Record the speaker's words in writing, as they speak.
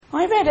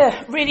I read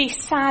a really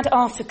sad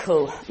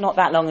article not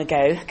that long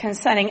ago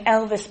concerning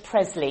Elvis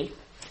Presley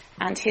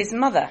and his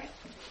mother.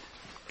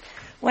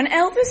 When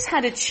Elvis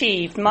had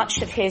achieved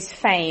much of his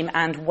fame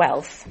and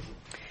wealth,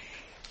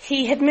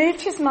 he had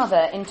moved his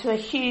mother into a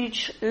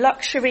huge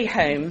luxury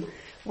home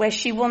where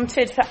she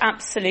wanted for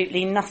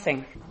absolutely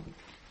nothing.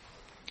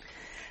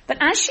 But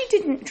as she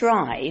didn't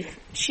drive,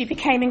 she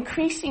became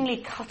increasingly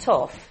cut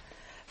off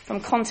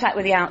from contact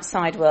with the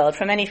outside world,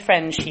 from any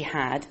friends she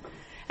had,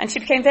 and she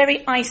became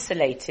very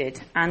isolated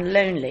and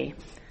lonely,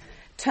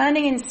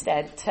 turning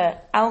instead to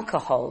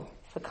alcohol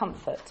for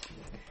comfort.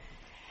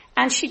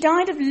 And she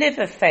died of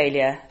liver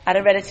failure at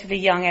a relatively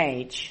young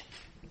age.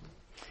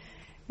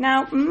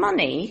 Now,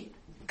 money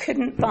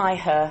couldn't buy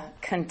her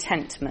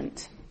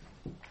contentment.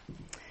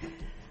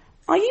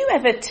 Are you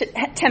ever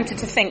tempted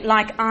to think,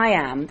 like I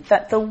am,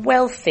 that the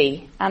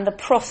wealthy and the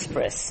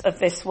prosperous of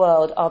this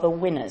world are the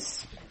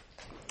winners?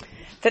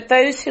 That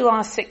those who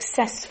are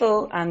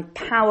successful and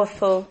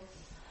powerful,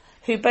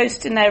 who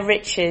boast in their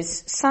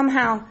riches,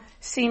 somehow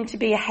seem to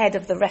be ahead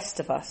of the rest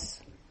of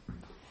us?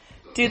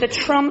 Do the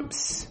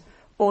Trumps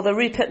or the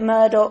Rupert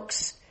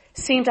Murdochs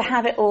seem to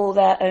have it all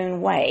their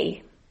own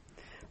way?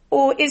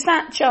 Or is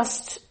that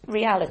just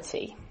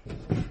reality?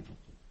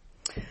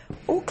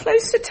 Or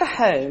closer to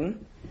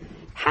home,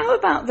 how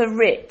about the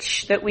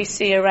rich that we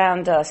see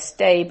around us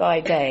day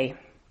by day?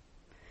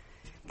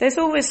 There's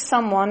always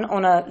someone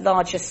on a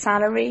larger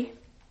salary,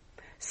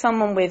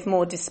 someone with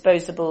more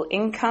disposable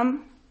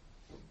income,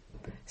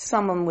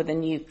 someone with a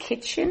new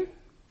kitchen,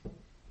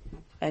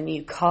 a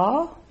new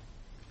car,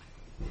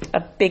 a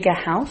bigger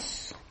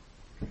house,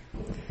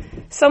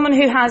 someone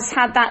who has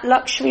had that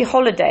luxury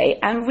holiday,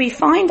 and we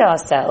find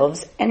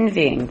ourselves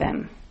envying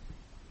them.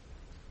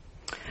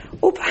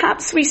 Or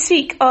perhaps we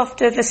seek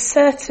after the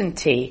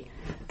certainty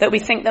that we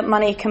think that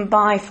money can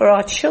buy for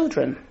our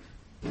children.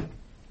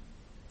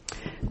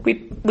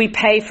 We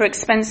pay for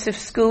expensive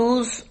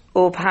schools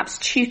or perhaps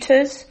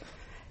tutors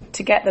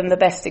to get them the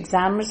best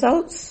exam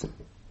results,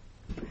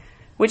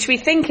 which we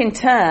think in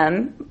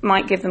turn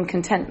might give them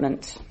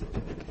contentment.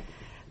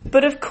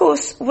 But of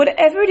course,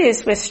 whatever it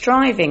is we're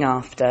striving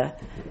after,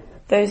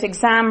 those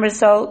exam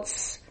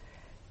results,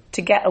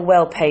 to get a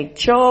well-paid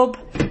job,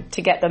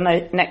 to get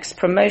the next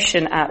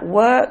promotion at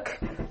work,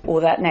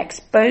 or that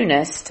next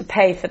bonus to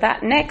pay for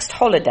that next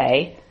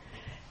holiday,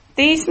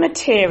 these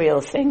material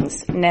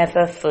things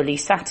never fully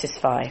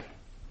satisfy.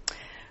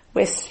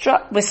 We're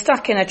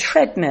stuck in a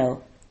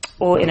treadmill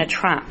or in a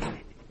trap.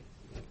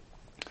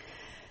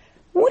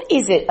 What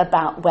is it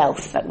about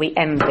wealth that we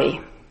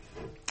envy?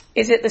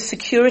 Is it the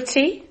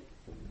security?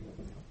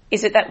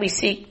 Is it that we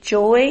seek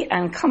joy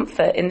and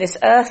comfort in this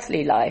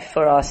earthly life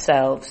for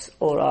ourselves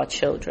or our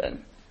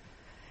children?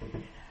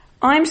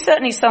 I'm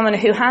certainly someone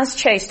who has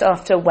chased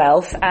after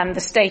wealth and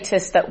the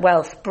status that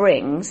wealth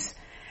brings,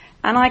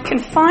 and I can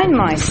find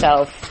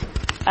myself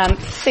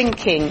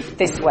thinking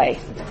this way.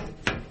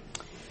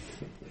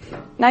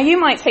 Now, you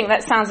might think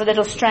that sounds a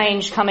little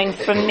strange coming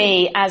from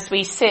me as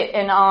we sit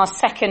in our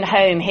second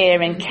home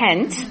here in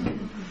Kent,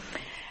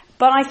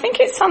 but I think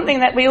it's something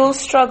that we all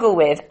struggle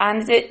with,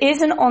 and it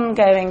is an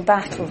ongoing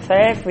battle for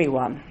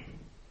everyone.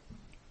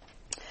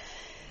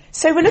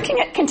 So we're looking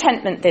at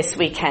contentment this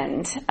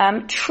weekend,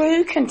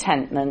 true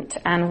contentment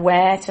and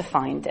where to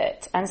find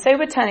it. And so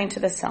we're turning to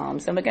the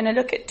Psalms, and we're going to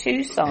look at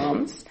two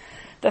Psalms.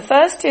 The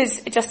first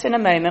is, just in a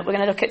moment, we're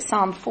going to look at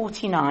Psalm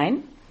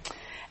 49,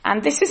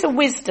 and this is a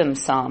wisdom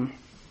psalm.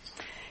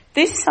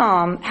 This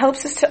psalm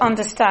helps us to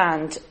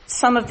understand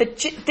some of the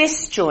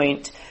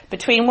disjoint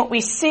between what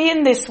we see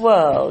in this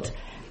world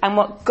and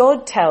what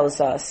God tells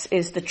us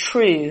is the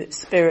true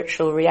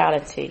spiritual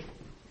reality.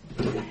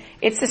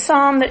 It's a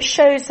psalm that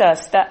shows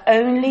us that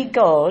only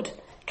God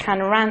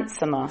can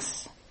ransom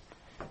us.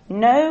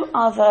 No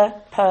other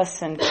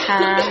person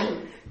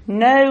can,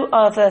 no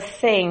other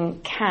thing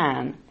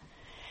can.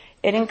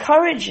 It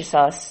encourages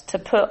us to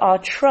put our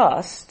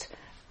trust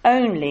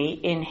only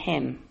in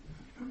Him.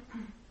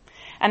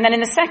 And then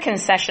in the second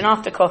session,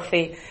 after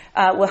coffee,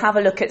 we'll have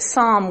a look at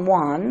Psalm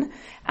 1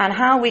 and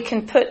how we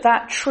can put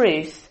that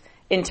truth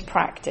into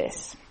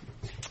practice.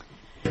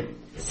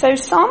 So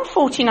Psalm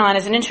 49,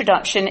 as an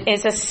introduction,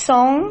 is a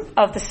song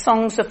of the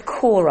songs of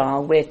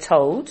Korah, we're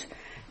told,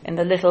 in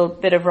the little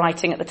bit of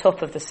writing at the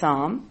top of the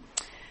psalm.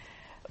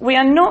 We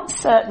are not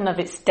certain of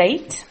its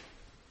date.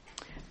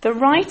 The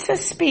writer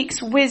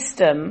speaks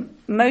wisdom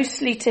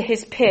mostly to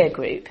his peer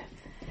group.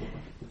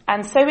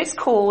 And so it's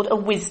called a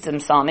wisdom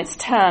psalm. It's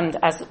termed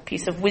as a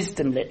piece of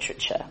wisdom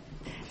literature.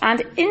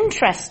 And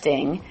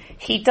interesting,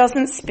 he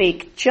doesn't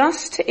speak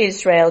just to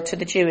Israel, to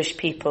the Jewish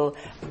people,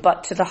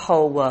 but to the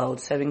whole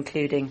world, so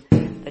including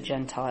the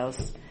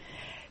Gentiles.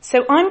 So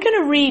I'm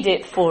going to read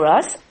it for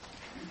us.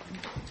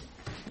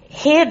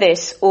 Hear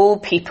this, all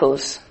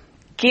peoples.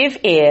 Give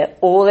ear,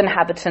 all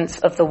inhabitants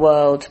of the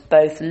world,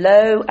 both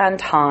low and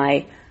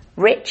high,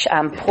 rich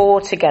and poor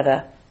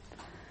together.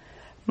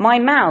 My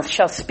mouth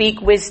shall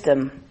speak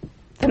wisdom.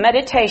 The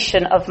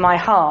meditation of my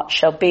heart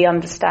shall be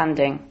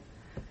understanding.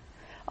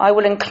 I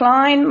will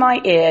incline my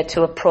ear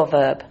to a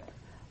proverb.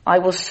 I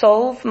will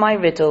solve my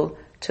riddle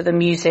to the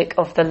music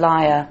of the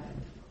lyre.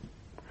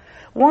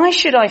 Why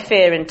should I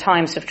fear in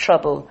times of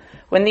trouble,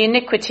 when the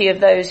iniquity of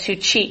those who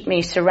cheat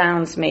me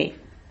surrounds me,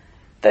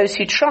 those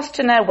who trust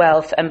in their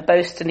wealth and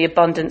boast in the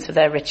abundance of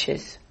their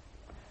riches?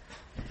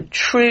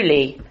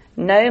 Truly,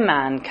 no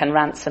man can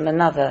ransom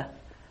another,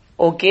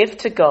 or give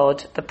to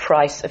God the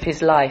price of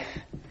his life.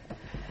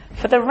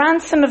 For the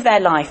ransom of their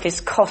life is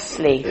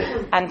costly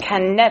and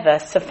can never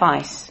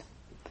suffice,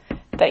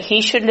 that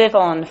he should live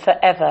on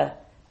forever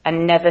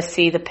and never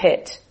see the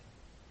pit.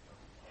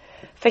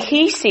 For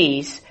he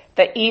sees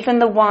that even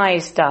the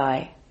wise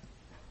die.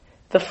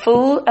 The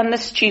fool and the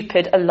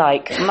stupid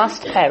alike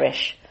must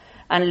perish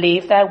and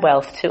leave their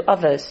wealth to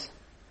others.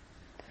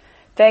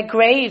 Their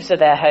graves are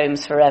their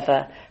homes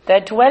forever, their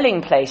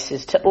dwelling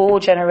places to all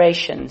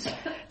generations,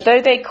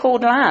 though they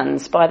called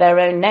lands by their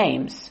own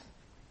names.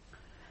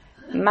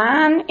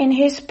 Man in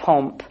his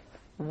pomp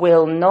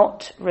will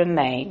not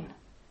remain.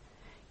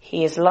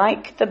 He is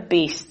like the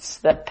beasts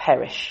that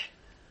perish.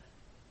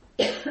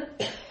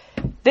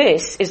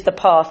 This is the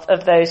path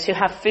of those who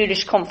have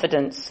foolish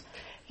confidence,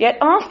 yet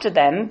after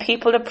them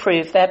people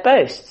approve their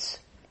boasts.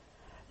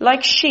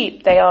 Like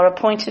sheep they are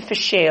appointed for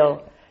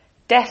Sheol.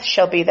 Death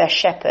shall be their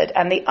shepherd,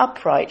 and the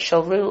upright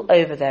shall rule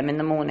over them in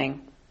the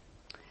morning.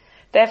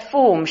 Their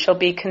form shall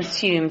be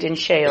consumed in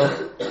Sheol,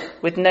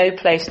 with no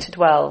place to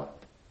dwell.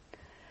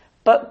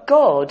 But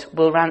God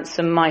will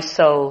ransom my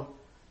soul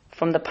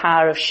from the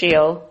power of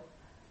Sheol,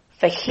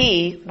 for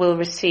he will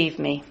receive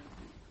me.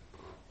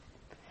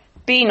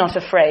 Be not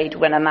afraid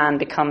when a man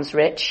becomes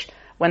rich,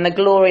 when the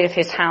glory of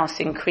his house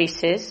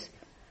increases.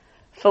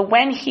 For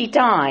when he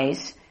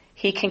dies,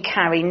 he can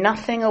carry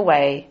nothing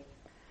away.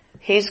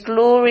 His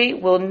glory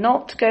will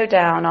not go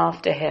down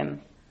after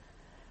him.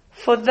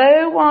 For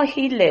though while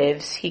he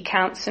lives, he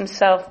counts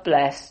himself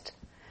blessed,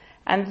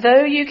 and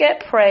though you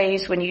get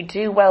praise when you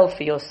do well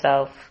for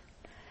yourself,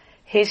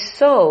 his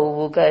soul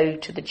will go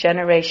to the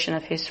generation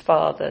of his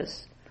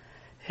fathers,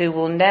 who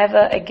will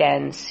never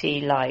again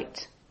see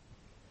light.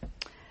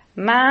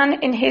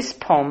 Man in his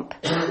pomp,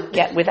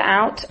 yet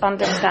without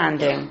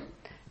understanding,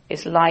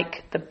 is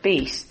like the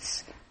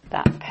beasts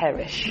that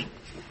perish.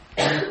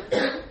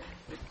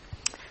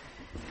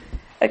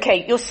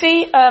 Okay, you'll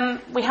see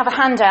we have a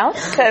handout.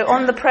 So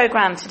on the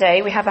programme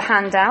today we have a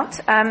handout.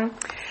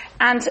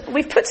 And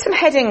we've put some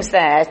headings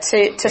there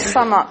to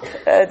sum up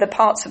the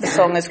parts of the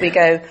song as we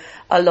go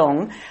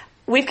along.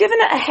 We've given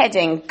it a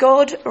heading,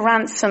 God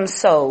ransoms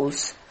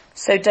souls,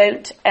 so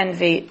don't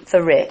envy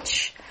the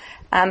rich.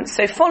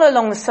 So follow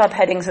along the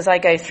subheadings as I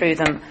go through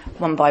them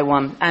one by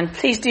one. And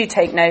please do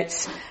take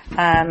notes.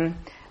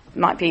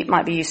 Might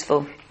be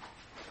useful.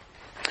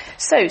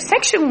 So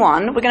section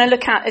 1 we're going to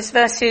look at is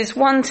verses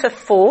 1 to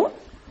 4.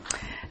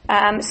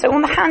 So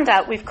on the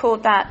handout we've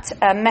called that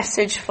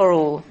Message for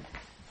All.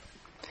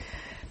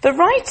 The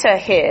writer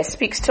here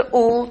speaks to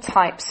all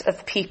types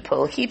of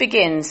people. He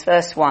begins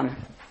verse 1.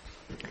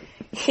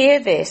 Hear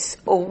this,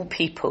 all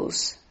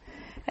peoples.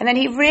 And then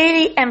he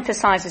really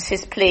emphasizes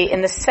his plea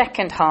in the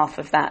second half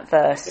of that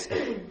verse.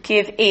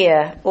 Give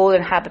ear, all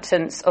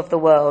inhabitants of the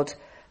world,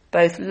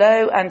 both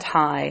low and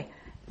high,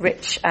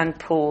 rich and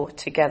poor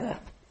together.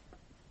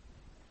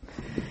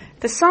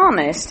 The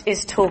psalmist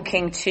is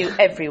talking to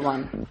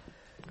everyone.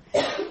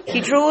 He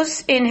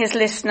draws in his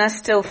listener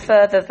still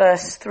further,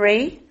 verse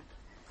 3.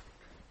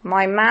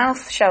 My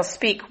mouth shall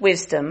speak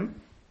wisdom.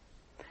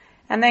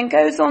 And then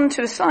goes on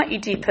to a slightly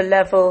deeper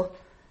level.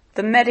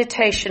 The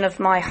meditation of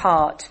my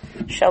heart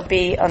shall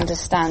be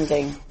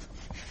understanding.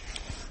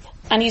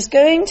 And he's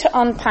going to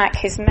unpack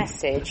his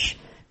message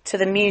to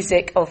the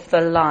music of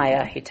the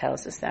lyre, he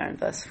tells us there in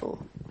verse 4.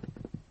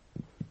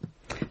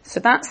 So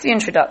that's the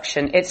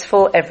introduction. It's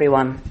for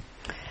everyone.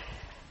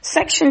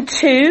 Section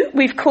 2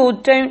 we've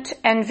called Don't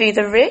Envy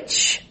the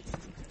Rich.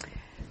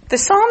 The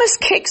psalmist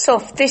kicks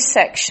off this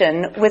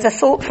section with a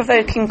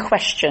thought-provoking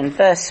question,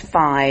 verse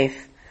 5.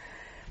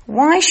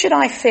 Why should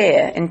I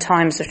fear in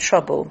times of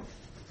trouble?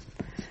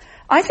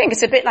 I think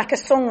it's a bit like a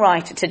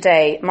songwriter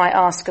today might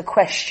ask a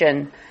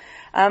question.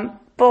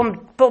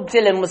 Bob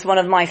Dylan was one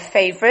of my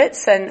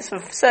favourites, and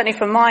certainly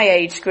from my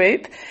age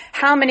group.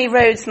 How many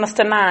roads must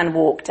a man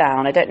walk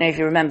down? I don't know if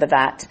you remember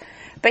that.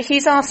 But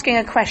he's asking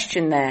a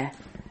question there.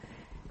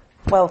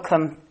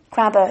 Welcome.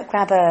 Grab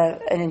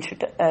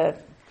a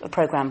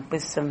programme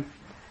with some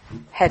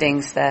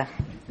headings there.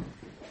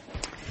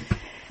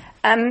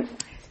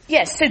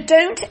 Yes, so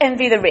don't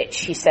envy the rich,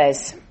 he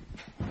says.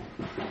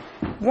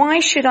 Why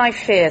should I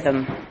fear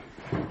them?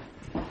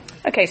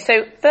 Okay,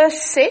 so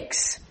verse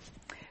 6.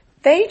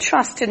 They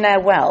trust in their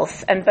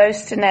wealth and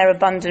boast in their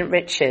abundant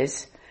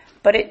riches,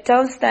 but it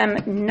does them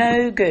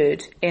no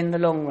good in the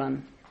long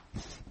run.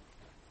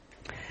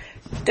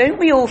 Don't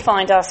we all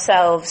find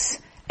ourselves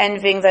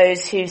envying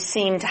those who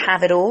seem to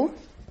have it all?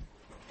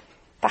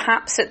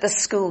 Perhaps at the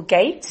school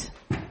gate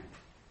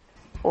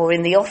or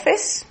in the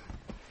office.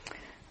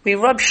 We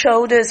rub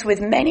shoulders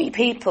with many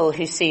people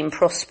who seem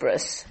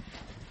prosperous.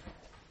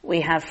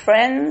 We have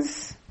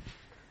friends,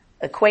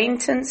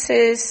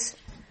 acquaintances,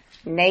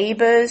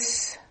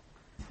 neighbours,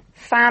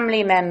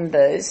 family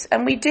members,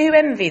 and we do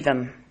envy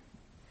them.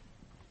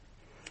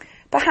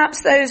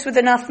 Perhaps those with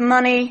enough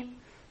money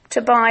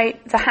to buy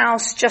the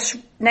house just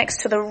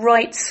next to the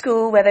right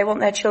school where they want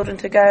their children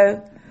to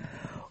go.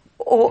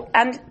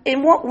 And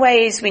in what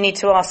ways, we need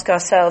to ask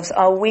ourselves,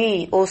 are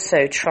we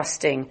also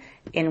trusting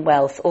in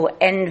wealth or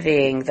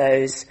envying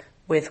those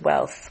with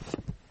wealth?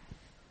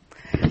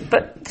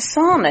 But the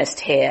psalmist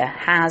here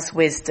has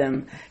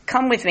wisdom.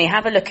 Come with me,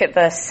 have a look at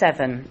verse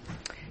 7.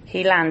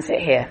 He lands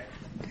it here.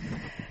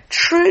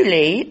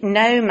 Truly,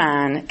 no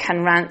man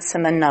can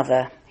ransom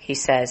another, he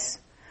says,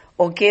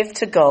 or give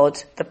to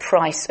God the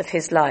price of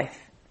his life.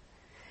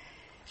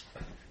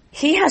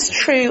 He has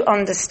true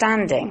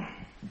understanding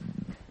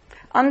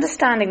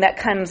that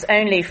comes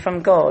only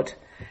from God.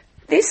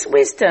 This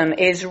wisdom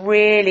is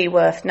really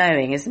worth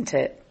knowing, isn't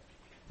it?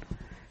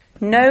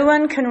 No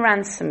one can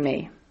ransom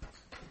me.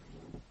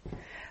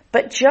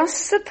 But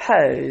just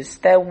suppose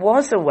there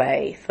was a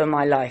way for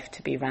my life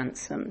to be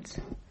ransomed.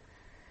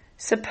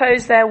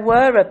 Suppose there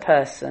were a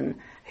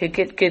person who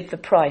could give the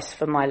price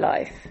for my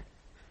life,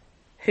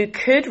 who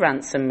could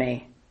ransom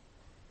me.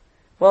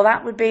 Well,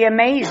 that would be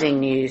amazing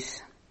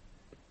news.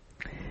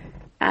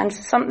 And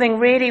something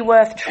really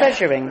worth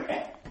treasuring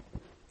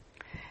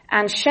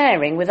and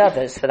sharing with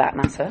others, for that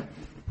matter.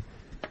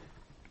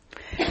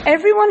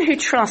 Everyone who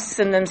trusts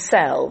in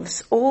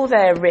themselves or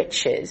their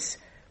riches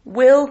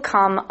will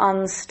come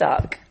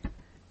unstuck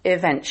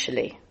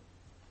eventually.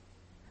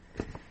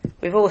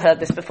 We've all heard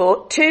this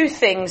before. Two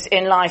things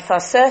in life are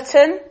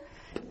certain: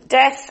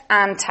 death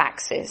and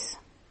taxes.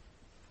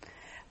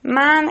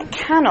 Man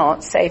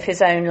cannot save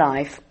his own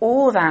life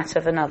or that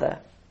of another.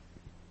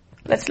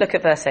 Let's look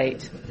at verse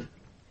 8.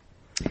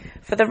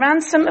 For the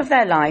ransom of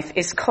their life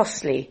is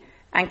costly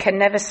and can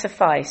never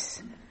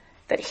suffice,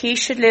 that he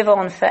should live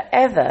on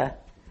forever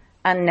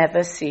and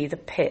never see the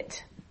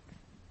pit.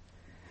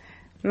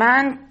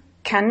 Man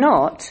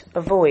cannot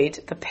avoid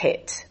the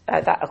pit.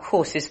 That, of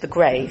course, is the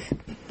grave.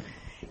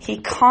 He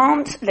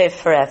can't live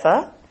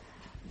forever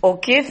or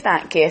give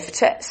that gift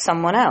to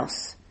someone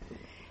else.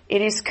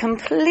 It is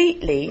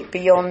completely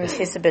beyond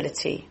his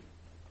ability.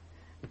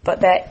 But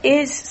there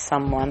is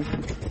someone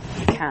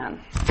who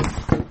can.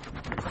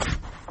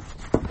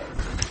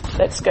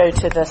 Let's go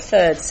to the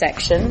third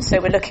section. So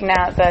we're looking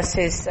now at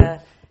verses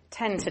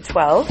 10 to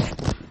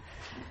 12.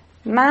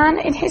 Man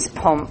in his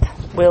pomp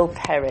will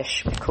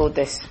perish, we called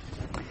this.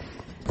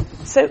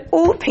 So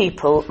all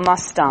people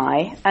must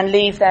die and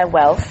leave their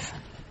wealth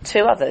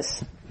to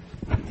others.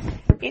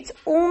 It's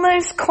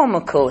almost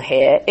comical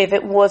here if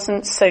it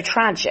wasn't so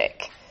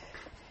tragic.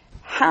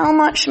 How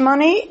much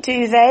money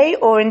do they,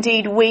 or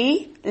indeed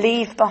we,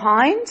 leave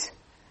behind?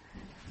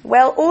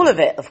 Well, all of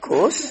it, of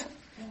course.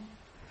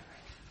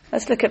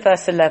 Let's look at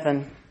verse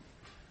 11.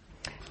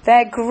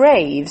 Their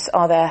graves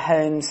are their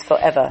homes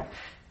forever.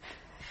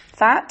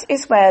 That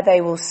is where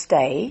they will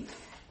stay.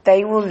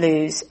 They will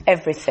lose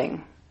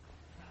everything,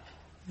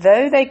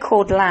 though they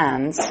called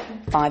lands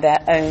by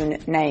their own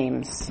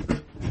names.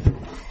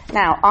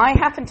 Now, I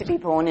happen to be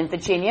born in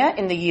Virginia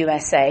in the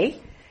USA,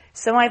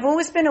 so I've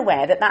always been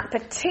aware that that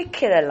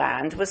particular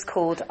land was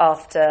called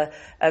after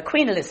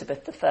Queen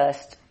Elizabeth I,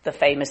 the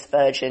famous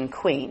Virgin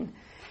Queen.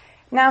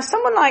 Now,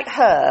 someone like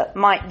her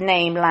might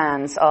name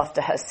lands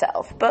after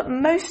herself, but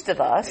most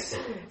of us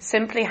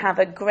simply have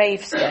a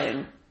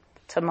gravestone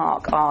to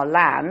mark our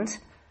land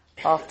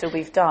after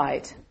we've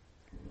died.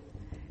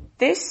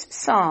 This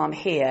psalm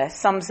here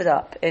sums it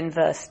up in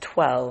verse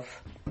 12.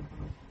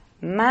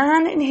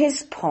 Man in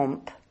his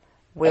pomp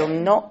will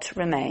not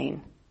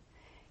remain.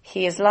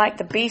 He is like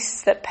the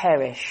beasts that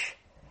perish.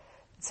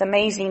 It's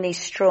amazingly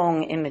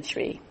strong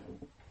imagery.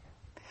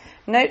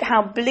 Note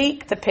how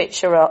bleak the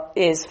picture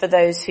is for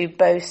those who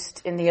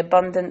boast in the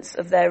abundance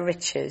of their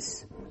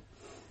riches.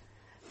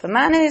 For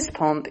man in his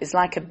pomp is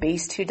like a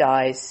beast who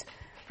dies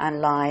and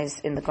lies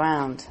in the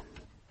ground.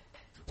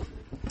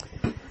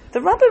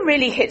 The rubber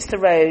really hits the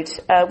road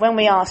when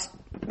we ask,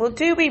 well,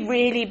 do we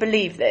really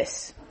believe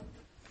this?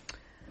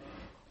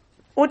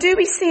 Or do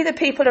we see the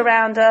people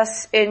around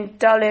us in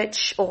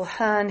Dulwich or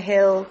Herne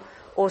Hill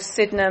or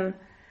Sydenham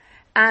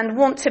and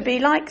want to be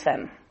like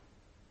them?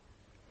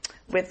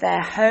 With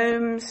their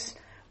homes,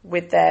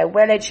 with their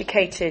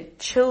well-educated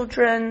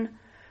children,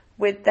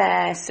 with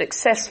their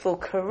successful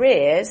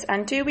careers,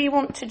 and do we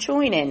want to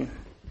join in?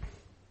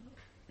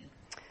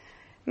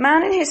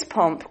 Man in his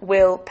pomp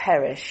will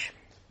perish.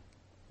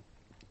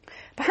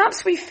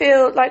 Perhaps we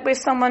feel like we're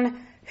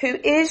someone who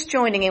is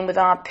joining in with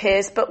our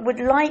peers but would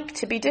like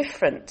to be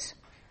different.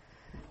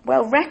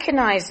 Well,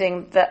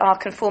 recognizing that our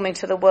conforming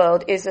to the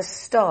world is a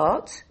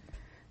start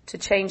to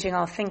changing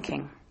our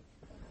thinking.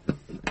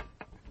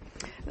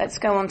 Let's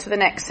go on to the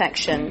next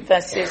section,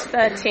 verses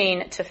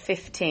 13 to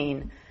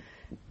 15.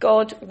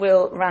 God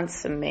will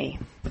ransom me.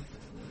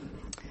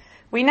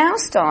 We now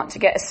start to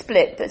get a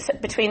split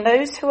between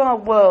those who are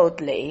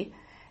worldly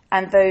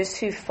and those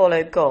who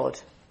follow God.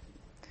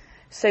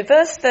 So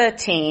verse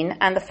 13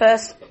 and the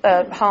first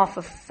half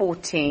of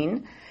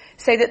 14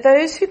 say that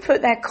those who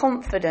put their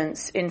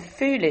confidence in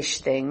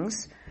foolish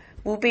things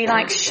will be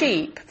like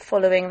sheep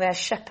following their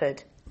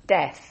shepherd,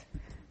 death,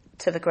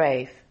 to the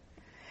grave.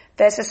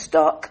 There's a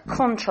stark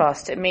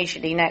contrast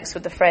immediately next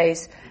with the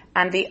phrase,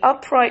 and the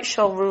upright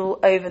shall rule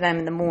over them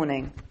in the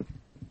morning.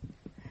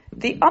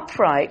 The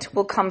upright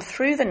will come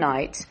through the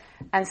night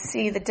and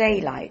see the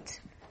daylight,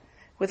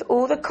 with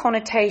all the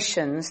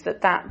connotations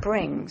that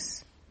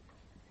brings.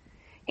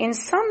 In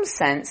some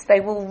sense, they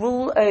will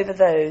rule over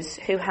those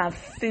who have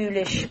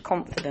foolish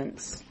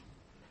confidence.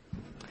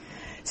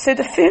 So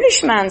the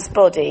foolish man's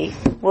body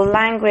will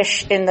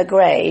languish in the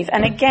grave.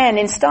 And again,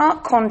 in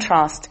stark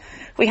contrast,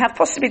 we have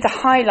possibly the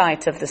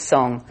highlight of the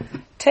song.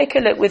 Take a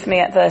look with me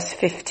at verse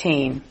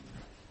 15.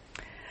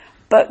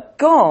 But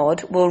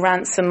God will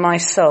ransom my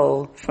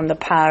soul from the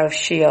power of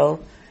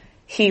Sheol.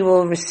 He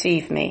will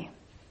receive me.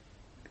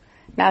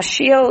 Now,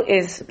 Sheol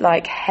is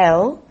like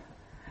hell.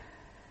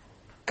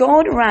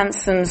 God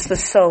ransoms the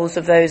souls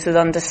of those with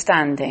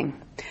understanding.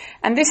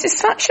 And this is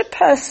such a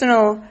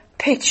personal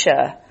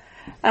picture.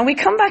 And we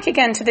come back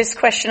again to this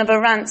question of a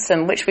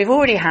ransom, which we've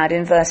already had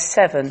in verse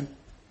 7.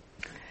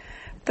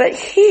 But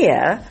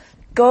here,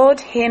 God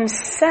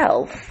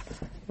himself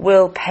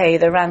will pay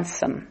the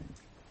ransom.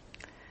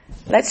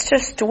 Let's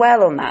just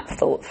dwell on that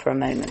thought for a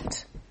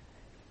moment.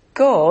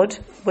 God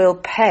will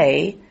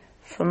pay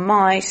for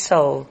my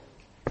soul.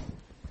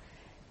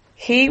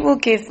 He will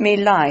give me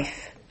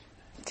life,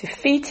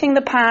 defeating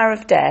the power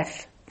of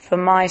death for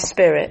my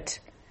spirit.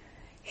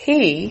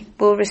 He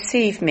will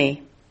receive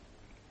me.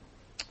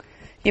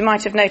 You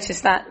might have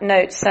noticed that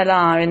note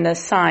Selah in the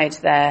side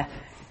there.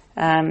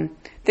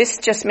 This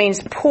just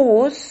means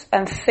pause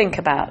and think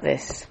about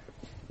this.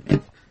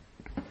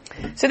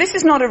 So this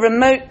is not a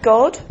remote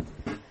God,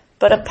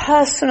 but a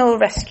personal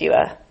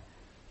rescuer.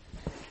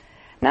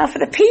 Now, for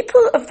the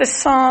people of the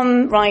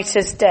psalm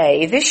writer's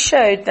day, this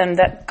showed them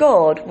that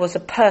God was a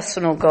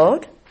personal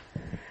God,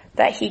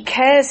 that he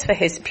cares for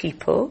his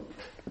people,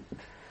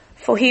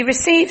 for he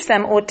receives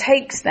them or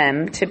takes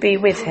them to be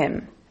with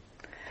him.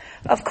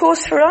 Of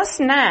course, for us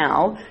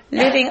now,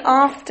 living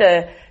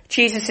after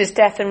Jesus'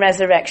 death and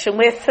resurrection,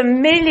 we're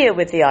familiar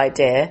with the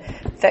idea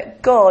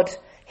that God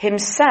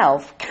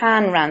himself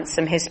can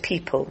ransom his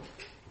people.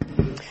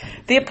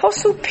 The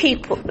Apostle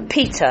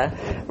Peter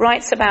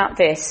writes about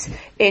this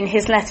in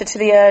his letter to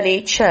the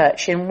early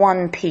church in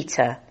 1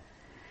 Peter.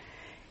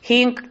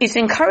 He is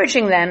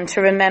encouraging them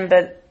to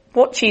remember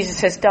what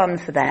Jesus has done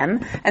for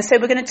them. And so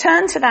we're going to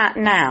turn to that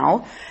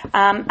now.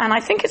 And I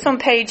think it's on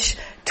page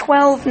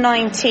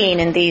 1219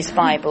 in these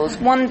Bibles,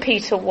 1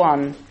 Peter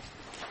 1.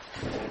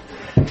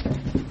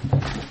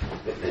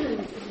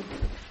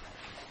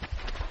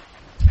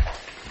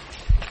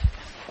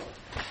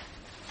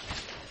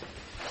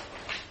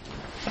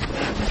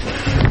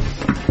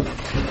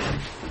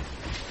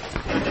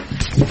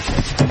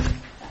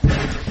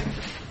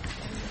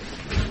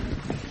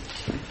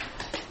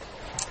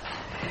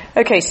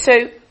 Okay,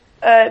 so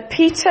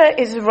Peter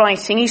is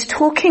writing, he's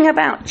talking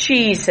about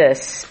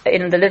Jesus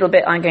in the little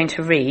bit I'm going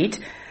to read.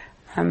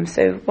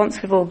 So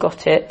once we've all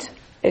got it,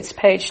 it's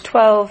page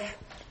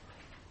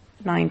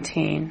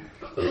 1219.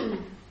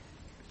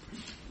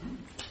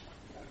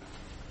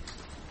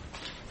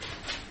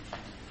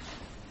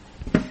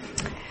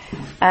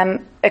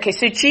 Okay,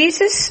 so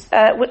Jesus,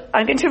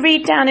 I'm going to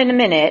read down in a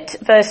minute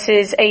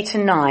verses 8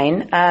 and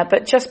 9,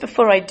 but just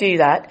before I do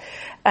that,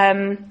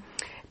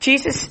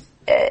 Peter is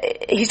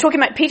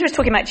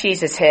talking about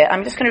Jesus here.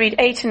 I'm just going to read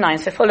 8 and 9,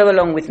 so follow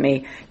along with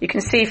me. You can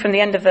see from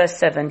the end of verse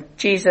 7,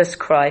 Jesus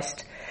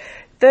Christ.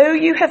 Though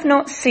you have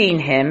not seen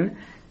him,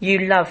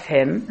 you love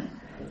him.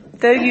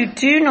 Though you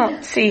do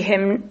not see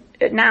him,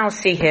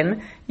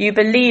 you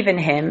believe in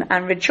him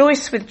and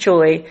rejoice with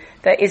joy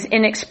that is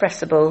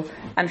inexpressible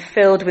and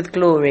filled with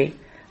glory,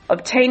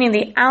 obtaining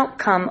the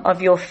outcome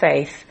of your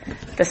faith,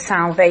 the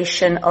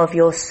salvation of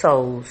your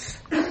souls.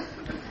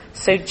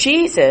 So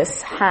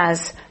Jesus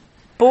has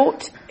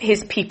bought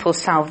his people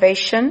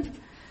salvation.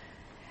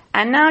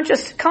 And now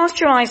just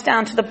cast your eyes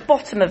down to the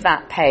bottom of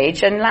that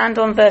page and land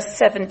on verse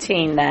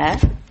 17 there.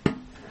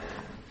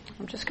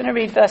 I'm just going to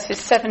read verses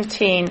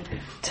 17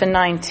 to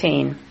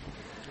 19.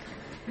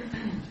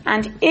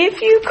 And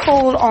if you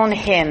call on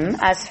him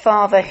as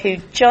Father who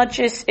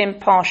judges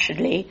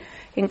impartially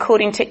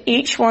according to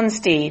each one's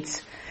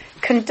deeds,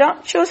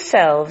 conduct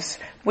yourselves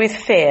with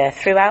fear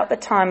throughout the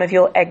time of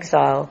your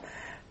exile,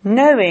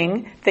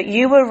 knowing that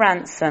you were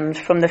ransomed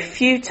from the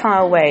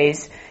futile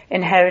ways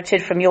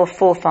inherited from your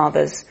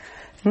forefathers,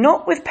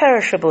 not with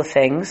perishable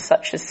things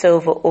such as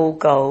silver or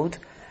gold,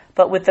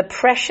 but with the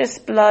precious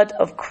blood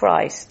of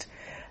Christ,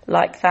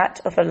 like that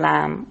of a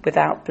lamb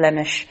without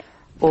blemish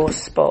or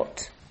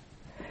spot.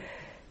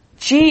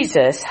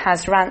 Jesus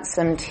has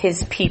ransomed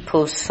his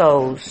people's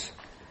souls.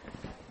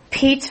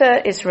 Peter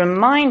is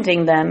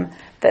reminding them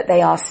that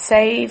they are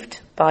saved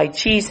by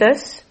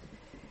Jesus.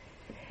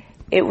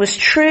 It was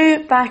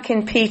true back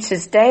in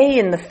Peter's day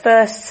in the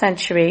 1st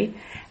century,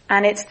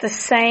 and it's the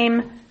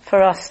same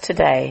for us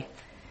today.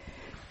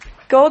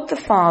 God the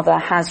Father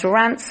has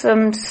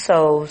ransomed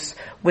souls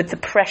with the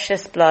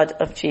precious blood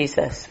of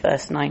Jesus,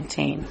 verse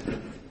 19.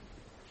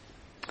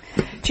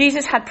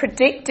 Jesus had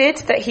predicted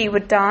that he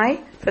would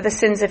die for the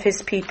sins of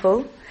his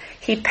people.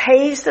 He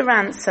pays the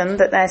ransom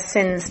that their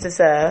sins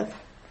deserve.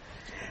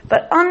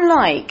 But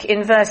unlike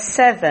in verse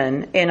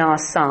 7 in our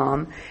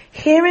psalm,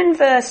 here in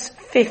verse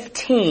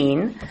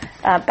 15,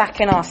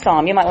 back in our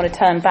psalm, you might want to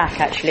turn back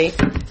actually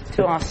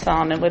to our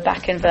psalm, and we're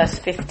back in verse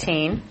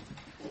 15.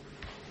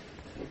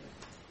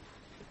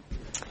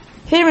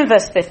 Here in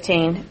verse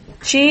 15,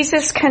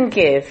 Jesus can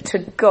give to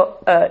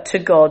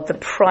God the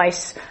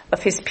price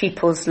of his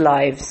people's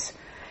lives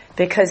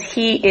because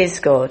he is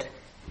God.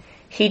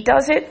 He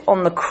does it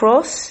on the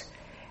cross,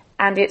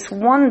 and it's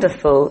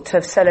wonderful to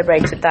have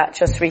celebrated that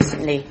just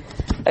recently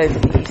over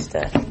the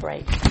Easter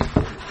break.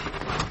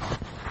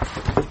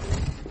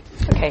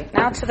 Okay,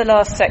 now to the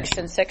last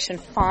section, section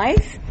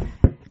 5,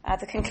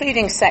 the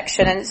concluding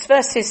section, and it's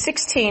verses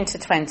 16 to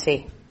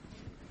 20.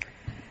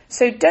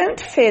 So don't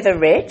fear the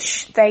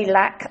rich, they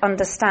lack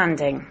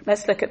understanding.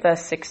 Let's look at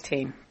verse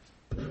 16.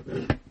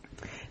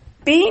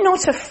 Be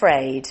not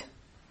afraid.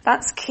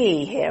 That's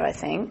key here, I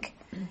think.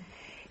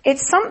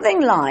 It's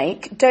something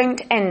like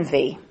don't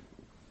envy.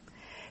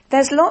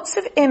 There's lots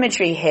of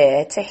imagery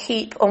here to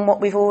heap on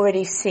what we've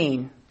already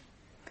seen.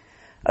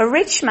 A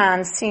rich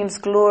man seems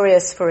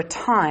glorious for a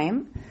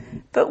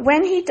time, but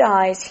when he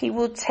dies, he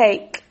will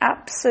take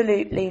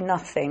absolutely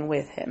nothing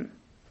with him.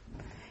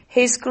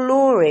 His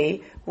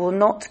glory will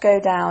not go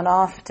down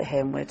after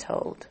him, we're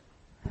told.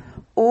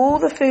 All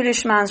the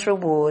foolish man's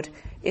reward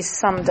is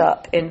summed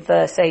up in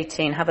verse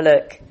 18. Have a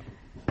look.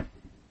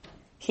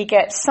 He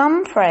gets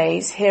some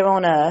praise here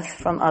on earth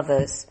from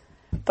others,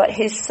 but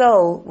his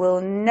soul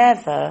will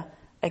never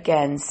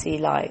again see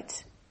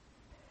light.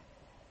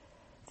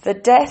 The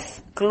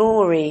death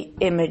glory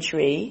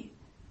imagery,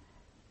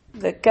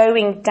 the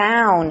going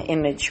down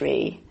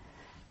imagery,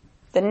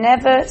 the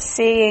never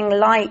seeing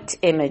light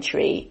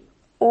imagery,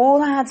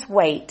 all adds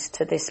weight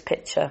to this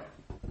picture.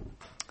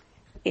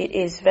 It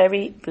is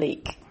very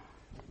bleak.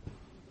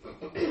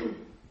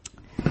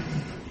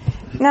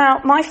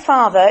 Now, my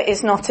father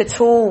is not at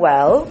all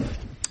well.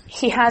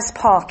 He has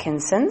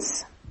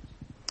Parkinson's.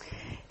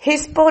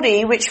 His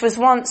body, which was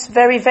once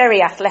very,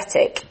 very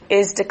athletic,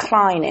 is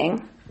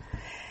declining.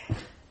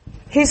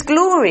 His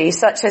glory,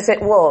 such as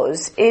it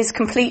was, is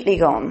completely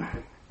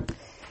gone.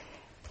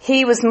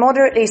 He was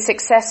moderately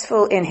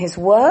successful in his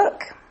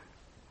work,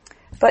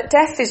 but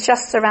death is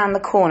just around the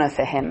corner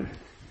for him.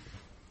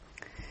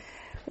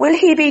 Will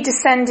he be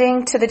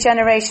descending to the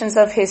generations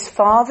of his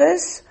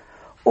fathers,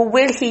 or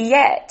will he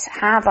yet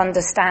have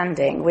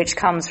understanding which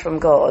comes from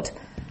God?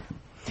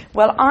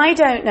 Well, I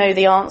don't know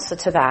the answer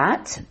to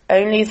that.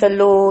 Only the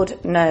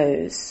Lord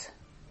knows.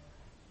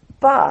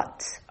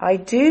 But I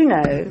do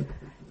know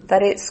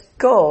that it's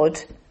God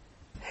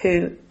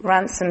who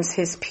ransoms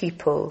his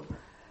people.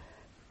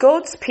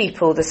 God's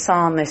people, the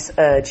psalmist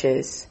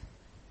urges,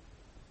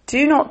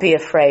 do not be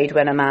afraid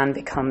when a man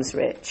becomes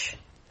rich.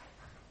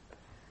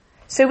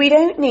 So we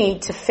don't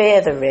need to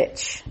fear the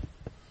rich,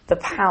 the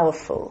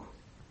powerful,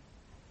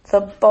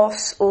 the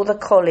boss or the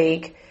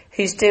colleague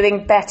who's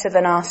doing better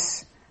than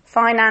us,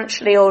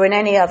 financially or in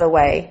any other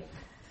way.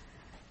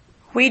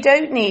 We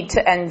don't need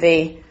to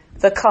envy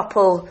the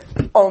couple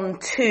on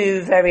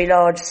 2 very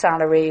large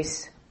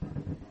salaries,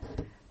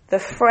 the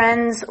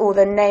friends or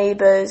the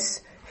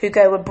neighbours who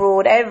go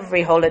abroad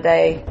every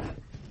holiday,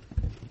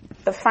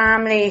 the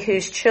family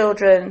whose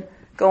children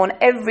go on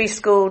every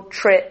school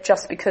trip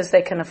just because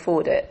they can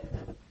afford it.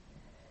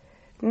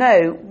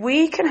 No,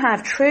 we can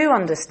have true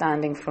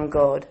understanding from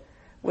God,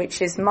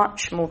 which is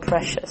much more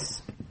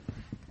precious.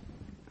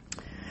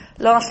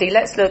 Lastly,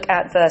 let's look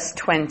at verse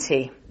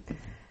 20.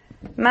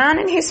 Man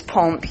in his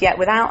pomp, yet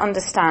without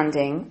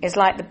understanding, is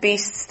like the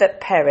beasts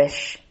that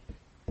perish.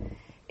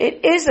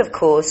 It is, of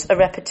course, a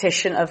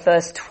repetition of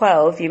verse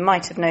 12, you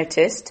might have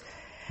noticed,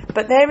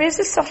 but there is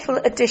a subtle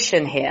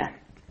addition here.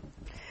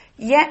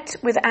 Yet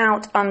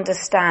without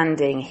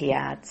understanding, he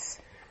adds.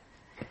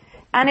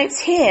 And it's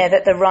here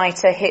that the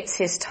writer hits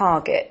his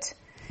target.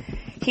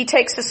 He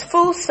takes us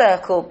full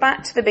circle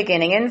back to the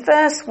beginning. In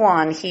verse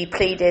 1, he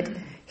pleaded,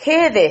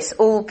 "Hear this,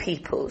 all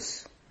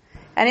peoples."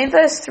 And in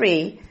verse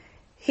 3,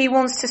 he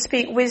wants to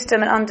speak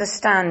wisdom and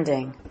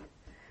understanding.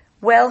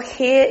 Well,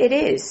 here it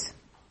is.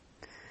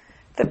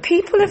 The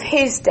people of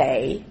his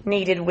day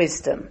needed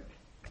wisdom,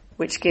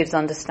 which gives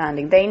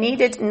understanding. They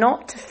needed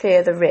not to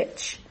fear the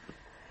rich.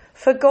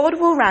 For God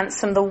will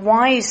ransom the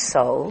wise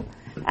soul,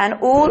 and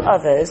all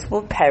others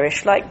will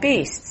perish like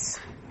beasts.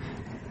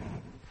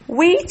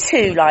 We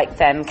too, like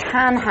them,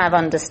 can have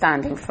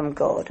understanding from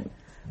God.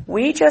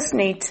 We just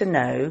need to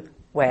know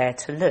where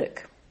to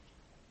look.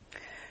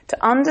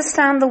 To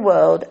understand the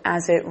world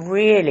as it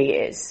really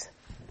is.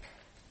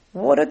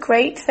 What a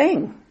great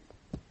thing.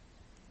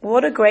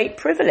 What a great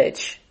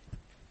privilege.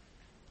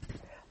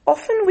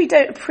 Often we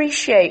don't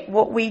appreciate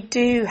what we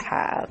do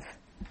have.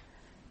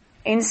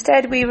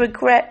 Instead, we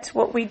regret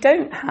what we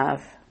don't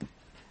have.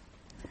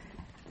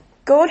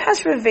 God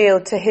has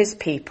revealed to his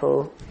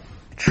people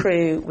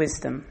true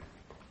wisdom.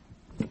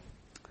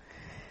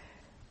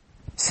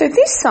 So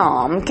this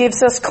psalm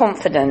gives us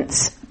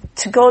confidence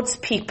to God's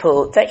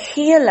people that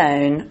he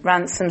alone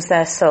ransoms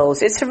their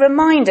souls. It's a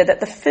reminder that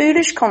the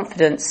foolish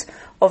confidence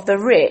of the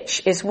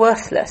rich is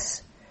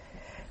worthless,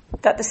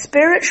 that the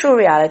spiritual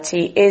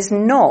reality is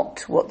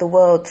not what the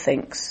world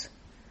thinks.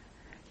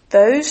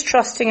 Those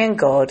trusting in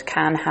God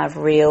can have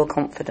real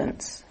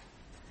confidence.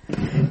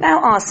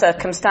 Now our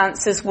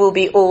circumstances will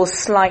be all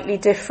slightly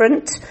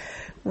different.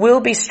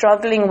 We'll be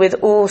struggling with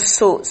all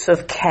sorts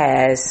of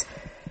cares.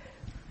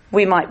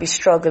 We might be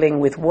struggling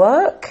with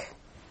work,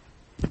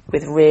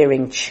 with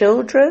rearing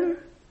children.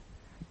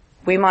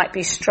 We might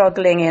be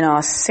struggling in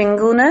our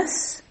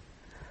singleness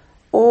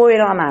or in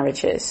our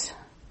marriages.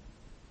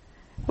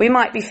 We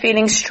might be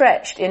feeling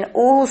stretched in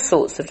all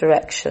sorts of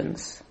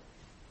directions.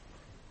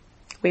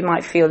 We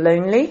might feel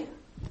lonely.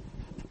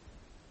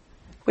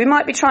 We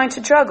might be trying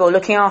to juggle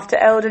looking after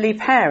elderly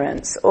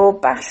parents or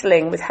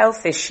battling with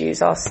health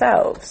issues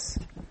ourselves.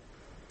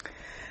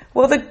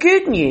 Well, the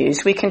good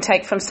news we can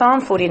take from Psalm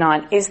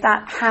 49 is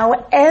that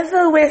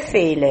however we're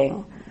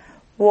feeling,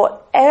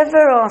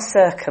 whatever our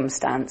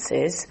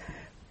circumstances,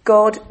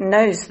 God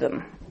knows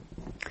them.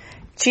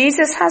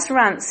 Jesus has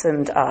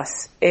ransomed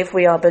us if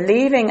we are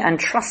believing and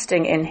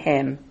trusting in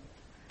him.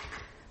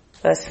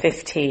 Verse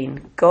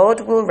 15,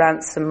 God will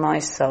ransom my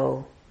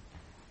soul.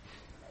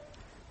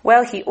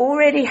 Well, he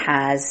already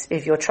has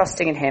if you're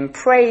trusting in him.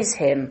 Praise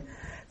him.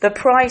 The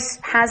price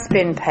has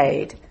been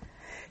paid.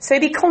 So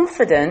be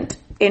confident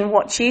in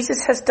what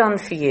Jesus has done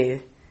for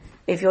you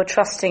if you're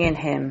trusting in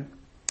him.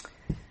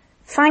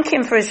 Thank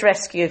him for his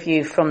rescue of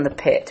you from the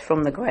pit,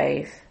 from the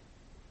grave.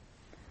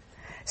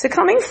 So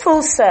coming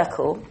full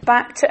circle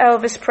back to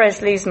Elvis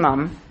Presley's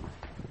mum,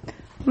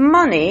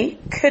 money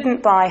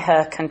couldn't buy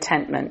her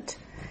contentment.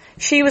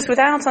 She was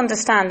without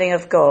understanding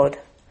of God.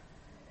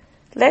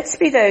 Let's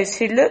be those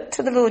who look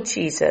to the Lord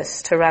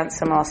Jesus to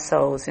ransom our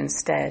souls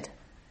instead.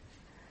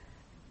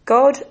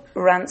 God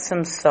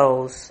ransoms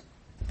souls,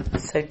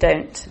 so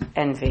don't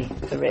envy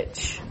the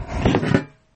rich.